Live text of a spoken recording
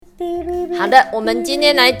好的，我们今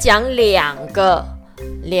天来讲两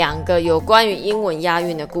个有关于英文押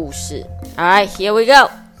韵的故事。Alright, here we go.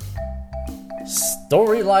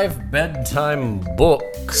 Story Life Bedtime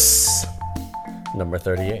Books, number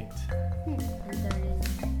 38.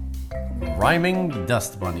 Rhyming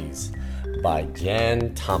Dust Bunnies by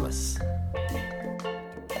Jan Thomas.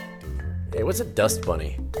 Hey, what's a dust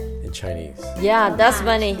bunny in Chinese? Yeah, dust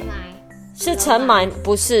bunny. 是尘螨，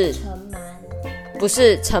不是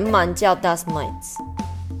尘螨叫 dust mites.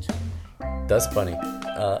 Dust bunny.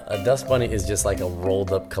 A dust bunny is just like a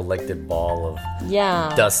rolled up collected ball of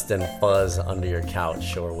dust and fuzz under your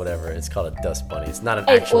couch or whatever. It's called a dust bunny. It's not an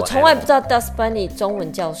actual 我从来不 animal. 知道 dust bunny 中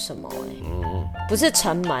文叫什么不是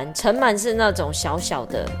尘螨，尘螨是那种小小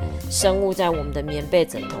的生物在我们的棉被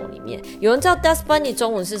枕头里面。有人知道 dust bunny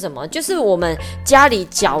中文是什么？就是我们家里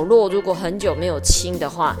角落如果很久没有清的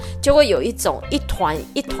话，就会有一种一团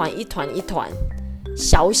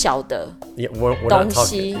小小的 we're 东 not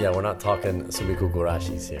西 talking. Yeah, we're not talking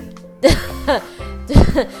subikugurashis here.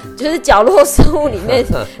 就是角落生物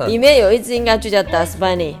里面有一只应该就叫 dust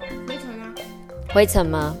bunny。灰尘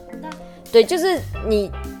吗？对，就是你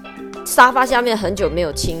沙发下面很久没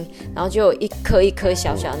有清，然后就有一颗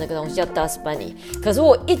小小的那个东西叫 dust bunny。可是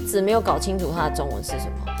我一直没有搞清楚它的中文是什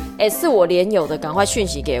么。是我连友的，赶快讯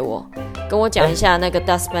息给我，跟我讲一下那个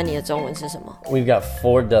dust bunny 的中文是什么。We've got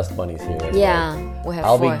 4 dust bunnies here. Yeah, we have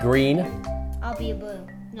I'll 4. be green. I'll be blue.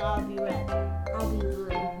 No, I'll be red. I'll be blue.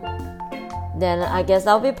 Then I guess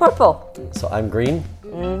I'll be purple. So I'm green.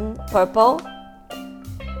 Purple.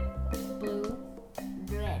 Blue.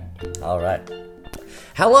 Red. All right.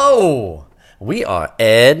 Hello. We are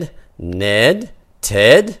Ed, Ned,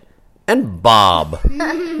 Ted, and Bob.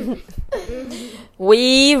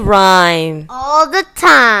 We rhyme. All the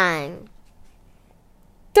time.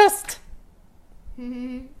 Dust.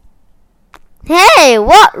 Hey,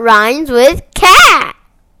 what rhymes with cat?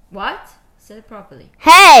 What? Say it properly.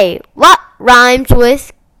 Hey, what rhymes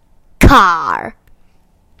with car?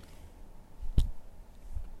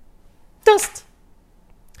 Dust.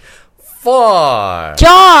 Far.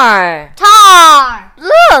 Jar. Tar.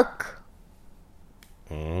 Look.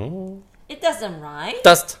 It doesn't rhyme.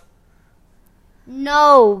 Dust.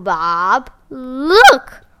 No, Bob.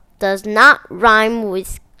 Look. Does not rhyme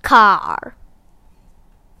with car.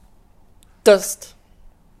 Dust.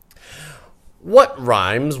 What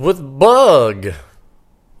rhymes with bug?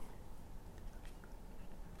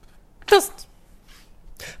 Dust.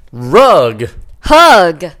 Rug.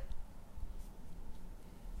 Hug.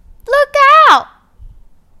 Look out.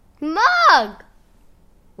 Mug.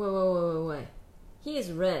 Wait. He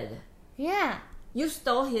is red. Yeah. You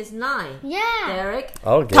stole his knife. Yeah. Derek.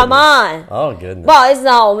 Oh, goodness. Come on. Oh, goodness. 不好意思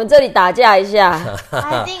啊，我们这里打架一下。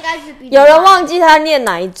 I think I should be. 有人忘记他念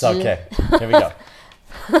哪一支 It's okay. Here we go.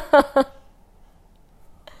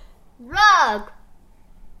 Rug.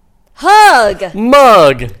 Hug.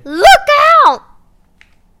 Mug. Look out.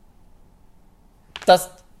 Dust.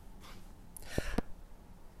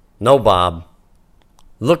 No, Bob.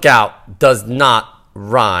 Look out does not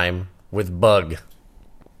rhyme with bug.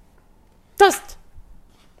 Dust.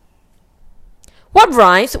 What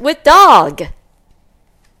rhymes with dog?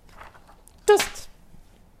 Dust.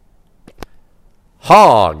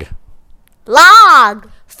 Hog. Log.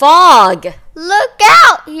 Fog. Look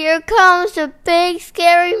out. Here comes a big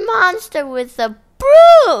scary monster with a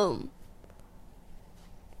broom.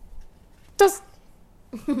 Dust.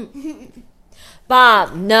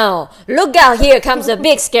 Bob, no. Look out, here comes a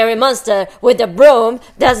big scary monster with a broom.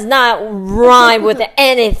 Does not rhyme with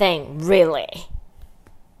anything, really.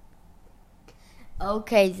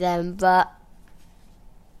 Okay then, but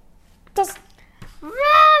Dust.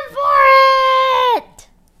 run for it.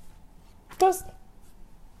 Dust.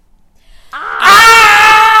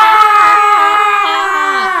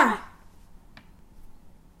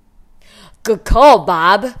 Good call,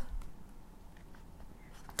 Bob.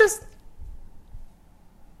 Dust.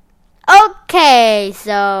 Okay,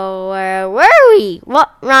 so where were we? What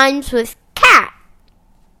rhymes with cat?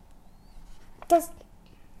 Dust.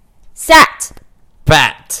 Sat.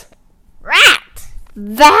 Bat. Rat.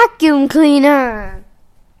 Vacuum cleaner.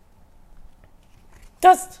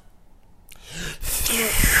 Dust.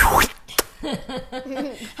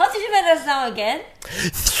 How did you make that sound again?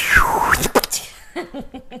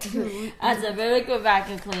 That's a very good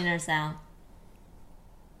vacuum cleaner sound.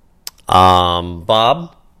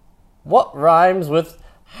 Bob, what rhymes with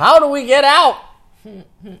how do we get out?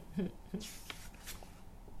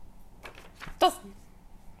 Dust.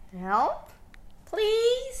 Help?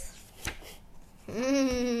 Please?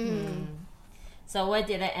 So what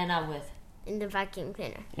did I end up with? In the vacuum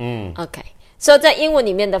cleaner. Okay. 所以在英文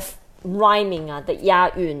里面的 rhyming 啊的押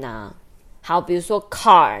韵啊，好，比如说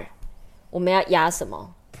car， 我们要押什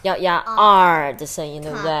么？要押 r 的声音，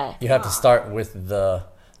对不对？ You have to start with the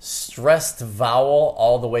stressed vowel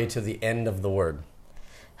all the way to the end of the word.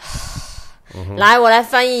 来，我来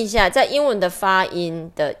翻译一下，在英文的发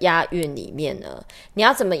音的押韵里面呢，你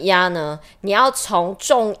要怎么押呢？你要从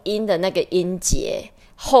重音的那个音节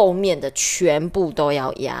后面的全部都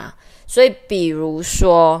要押。所以，比如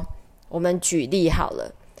说，我们举例好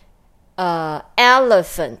了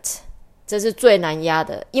，elephant， 这是最难押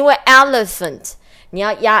的，因为 elephant 你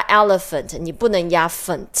要押 elephant， 你不能押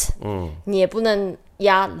font， 你也不能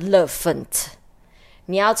押 elephant。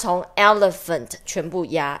你要从 elephant 全部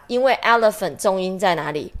押，因为 elephant 重音在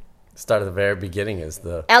哪里？ Start at the very beginning is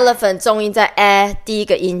the elephant 重音在 第一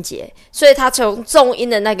个音节，所以它从重音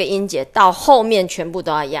的那个音节到后面全部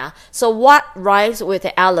都要押。So what rhymes with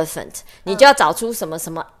elephant？ 你就要找出什么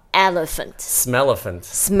什么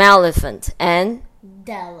elephant、smellephant, and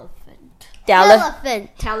Elephant.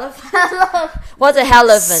 What's a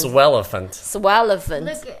elephant? swellephant. Swellephant.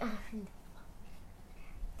 Look at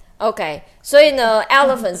OK， 所以呢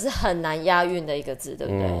 ，elephant 是很难押韵的一个字，对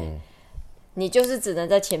不对？你就是只能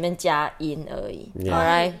在前面加音而已。Yeah. All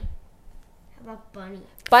right. How about bunny?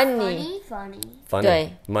 Bunny， Funny.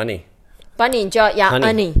 对 Money. bunny 你就要押 Honey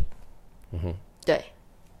honey。对，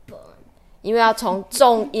因为要从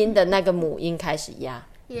重音的那个母音开始押。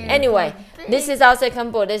Anyway, this is our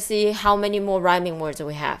second board. Let's see how many more rhyming words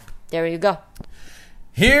we have. There you go.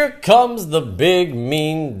 Here comes the big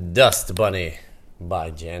mean dust bunny by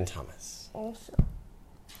Jan Thomas. Also.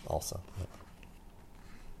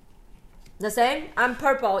 The same? I'm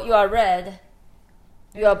purple, you are red.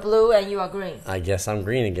 You are blue and you are green. I guess I'm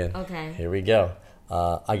green again. Okay. Here we go.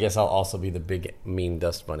 I guess I'll also be the big mean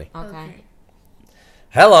dust bunny. Okay.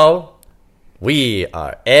 Hello. We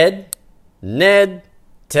are Ed, Ned,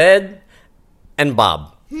 Ted, and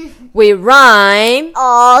Bob. We rhyme.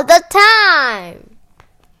 All the time.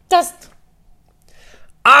 Dust.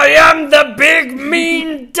 I am the big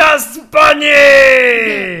mean dust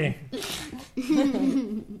bunny.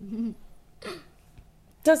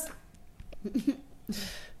 Dust.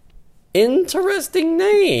 Interesting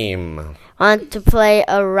name. Want to play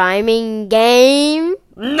a rhyming game?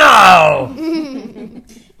 No.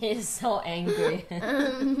 He's so angry.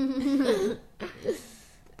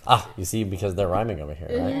 You see, because they're rhyming over here,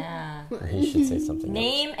 right? Yeah. He should say something.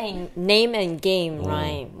 Name and game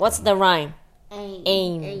rhyme. What's the rhyme?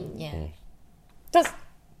 Aim. Yeah. Dust.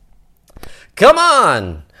 Come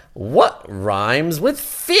on. What rhymes with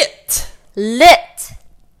fit? Lit.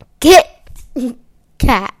 Kit.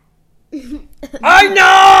 Cat. I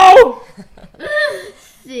know.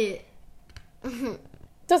 Sit.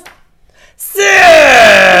 Just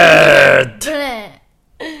sit.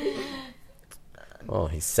 Oh,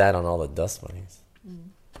 he sat on all the dust bunnies.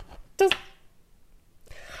 Just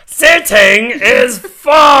sitting is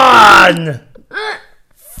fun.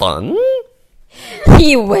 Fun?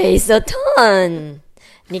 He weighs a ton.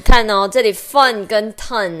 你看哦，这里 fun 跟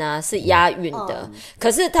ton 啊是押韵的，可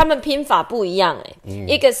是他们拼法不一样哎，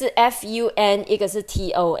一个是 fun， 一个是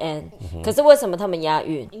ton，可是为什么他们押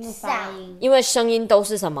韵？因为声音都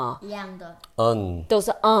是什么？一样的。都是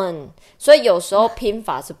un， 所以有时候拼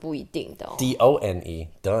法是不一定的哦。D-O-N-E,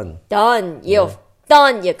 done. done 也有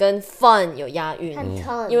done 也跟 fun 有押韵，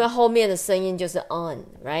因为 ton. 后面的声音就是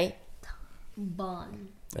on，right？ Bun.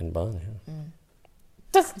 And bun, yeah.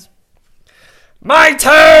 My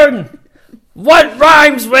turn! What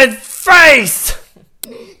rhymes with face?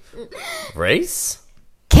 Race?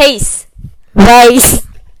 Case. Race.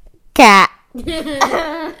 Cat.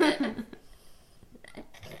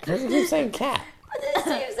 Doesn't keep saying cat.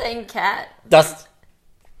 You're saying cat. Dust.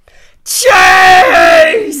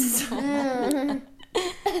 Chase!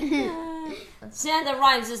 现在的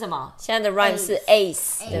rhyme 是什么？现在的 rhyme 是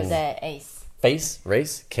ace， 对不对 ？ace。 Face,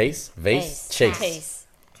 race, case, vase, chase. Case.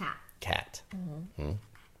 Cat.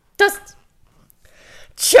 Dust.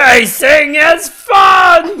 Chasing is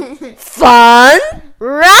fun! Fun.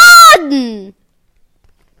 Run.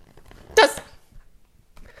 Dust.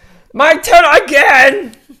 My turn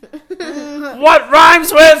again! What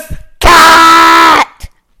rhymes with Cat.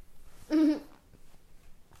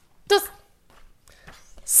 dust?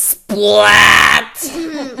 Splat!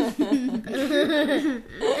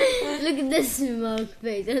 Look at this smug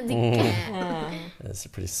face. That's a cat. That's a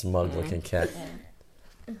pretty smug looking cat.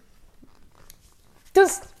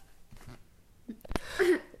 Dust.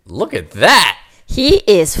 Look at that! He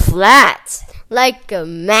is flat. Like a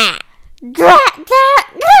mat. Drat that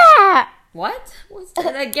cat. What? What's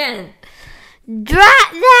that again?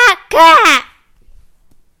 Drat that cat.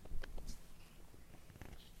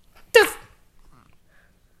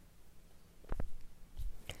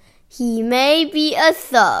 He may be a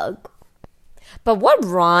thug. But what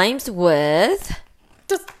rhymes with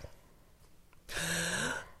tug?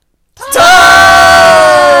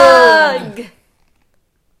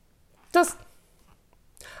 Just.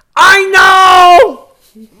 I know!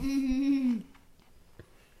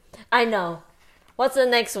 I know. What's the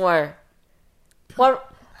next word? What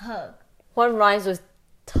rhymes with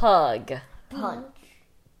tug? Punch.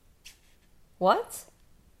 What?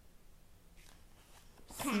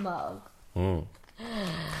 Smug.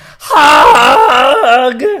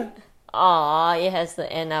 Hug! Aw, it has to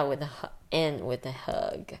end with a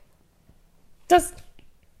hug. Just.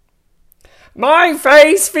 My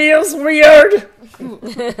face feels weird.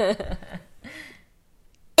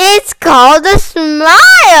 It's called a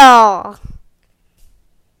smile.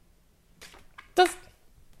 Just.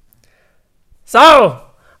 So,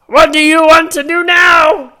 what do you want to do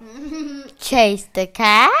now? Chase the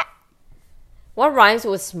cat. What rhymes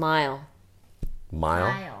with smile?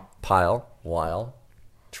 Mile. Pile. While.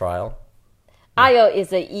 Trial. Aisle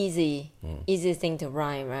is an easy thing to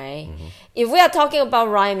rhyme, right? If we are talking about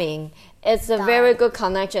rhyming, it's a very good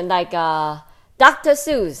connection, like Dr.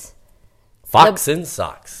 Seuss. Fox in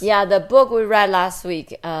Socks. Yeah, the book we read last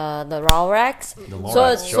week, the Lorax.所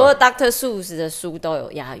有 Dr. Seuss 的书都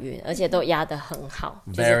有押韵，而且都押得很好。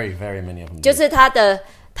Very many of them. 就是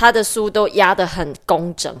他的书都压得很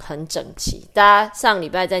工整、很整齐。大家上礼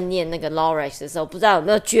拜在念那个 Lorax 的时候，不知道有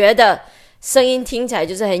没有觉得声音听起来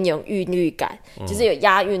就是很有韵律感，就是有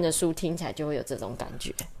押韵的书听起来就会有这种感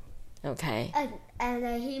觉。OK.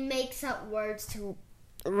 And he makes up words to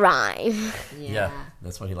rhyme. Yeah,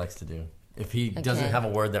 that's what he likes to do. If he doesn't have a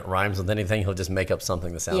word that rhymes with anything, he'll just make up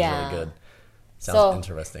something that sounds really good. Sounds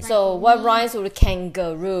interesting. So what rhymes with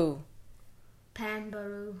kangaroo?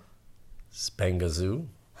 Panbaroo. Spangazoo.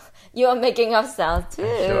 You are making up sounds too.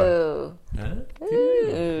 Sure.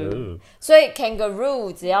 所以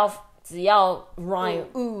kangaroo 只要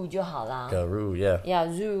rhyme 就好啦。Garoo, yeah. Yeah,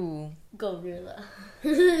 zoo. Gorilla.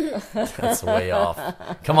 That's way off.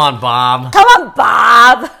 Come on, Bob. Come on,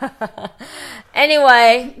 Bob.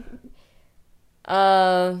 Anyway,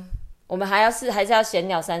 我们还是要闲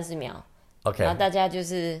聊30秒。Okay. 然后大家就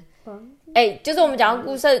是就是我们讲的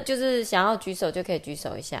故事，就是想要举手就可以举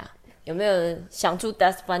手一下。有没有人想出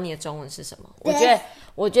Dust Bunny 的中文是什么？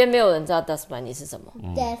我觉得没有人知道 Dust Bunny 是什么，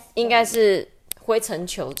应该是灰尘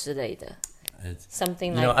球之类的。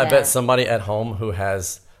Something like that. I bet somebody at home who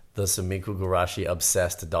has the Sumikko Gurashi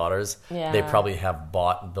obsessed daughters, they probably have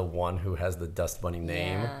bought the one who has the Dust Bunny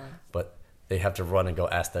name, but they have to run and go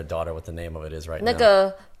ask their daughter what the name of it is right now. 那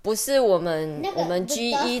个不是我们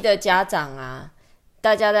G1的家长啊，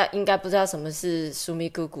大家应该不知道什么是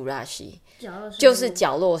Sumikko Gurashi。就是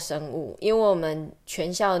角落生物，因为我们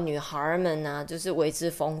全校女孩们啊，就是为之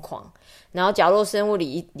疯狂。然后角落生物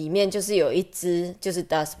里面就是有一只，就是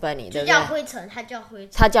Dust Bunny， 对不对？叫灰尘，它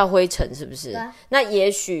叫灰尘，是不是？那也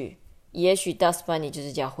许 Dust Bunny 就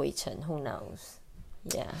是叫灰尘 ，Who knows?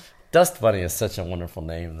 Yeah. Dust Bunny is such a wonderful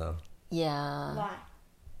name, though. Yeah. Why?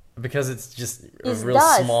 Because it's just a real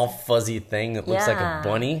dust. small fuzzy thing that looks like a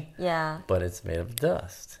bunny, but it's made of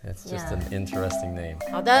dust. It's just an interesting name.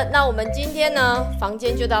 好的，那我们今天呢，房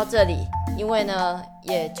间就到这里，因为呢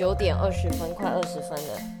也9点20分，快20分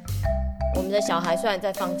了。我们的小孩虽然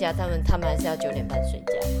在放假，他们还是要9点半睡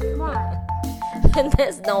觉。Why?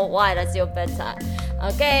 There's no why. That's your bedtime.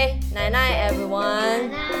 Okay, night night,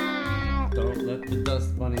 everyone. Don't let the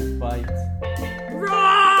dust bunnies bite.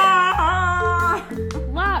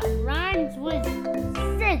 What rhymes with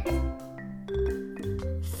sit?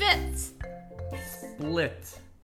 Fits. Split.